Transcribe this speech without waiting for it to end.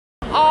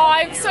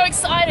I'm so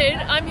excited.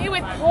 I'm here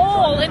with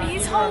Paul, and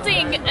he's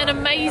holding an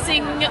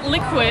amazing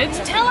liquid.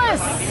 Tell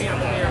us.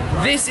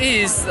 This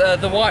is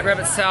the White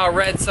Rabbit Sour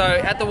Red. So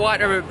at the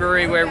White Rabbit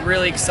Brewery, we're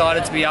really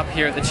excited to be up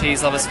here at the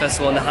Cheese Lovers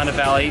Festival in the Hunter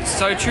Valley.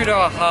 So true to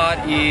our heart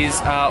is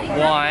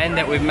wine,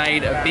 that we've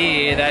made a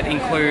beer that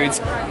includes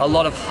a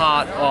lot of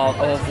heart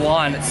of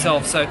wine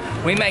itself. So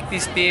we make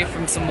this beer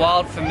from some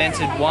wild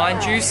fermented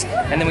wine juice,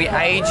 and then we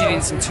age it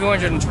in some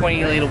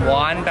 220 litre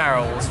wine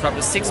barrels for up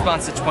to 6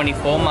 months to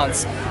 24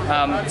 months.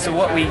 So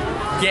what we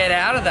get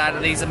out of that are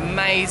these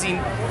amazing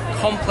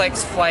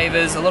complex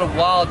flavours, a lot of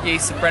wild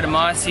yeast of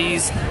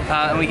Brettanomyces,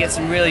 and we get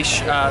some really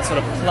sort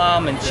of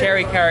plum and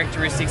cherry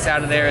characteristics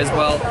out of there as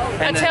well.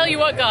 And I tell you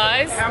what,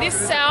 guys, this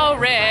sour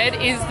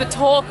red is the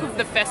talk of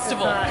the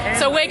festival.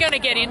 So we're going to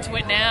get into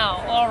it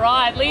now. All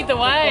right, lead the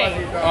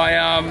way.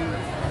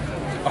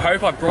 I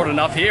hope I brought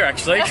enough here,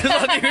 actually, because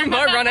I think we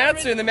might run out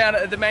soon.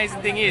 The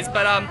amazing thing is,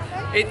 but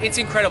it's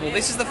incredible.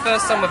 This is the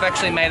first time we've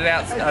actually made it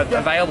out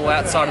available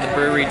outside of the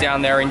brewery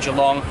down there in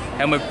Geelong,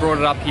 and we've brought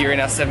it up here in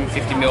our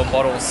 750ml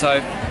bottles.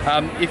 So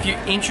if you're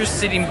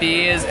interested in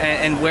beers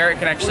and where it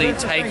can actually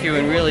take you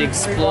and really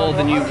explore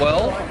the new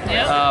world,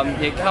 yeah,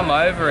 come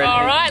over.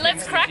 All right,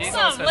 let's crack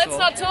some. Let's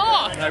not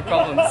talk. No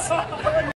problems.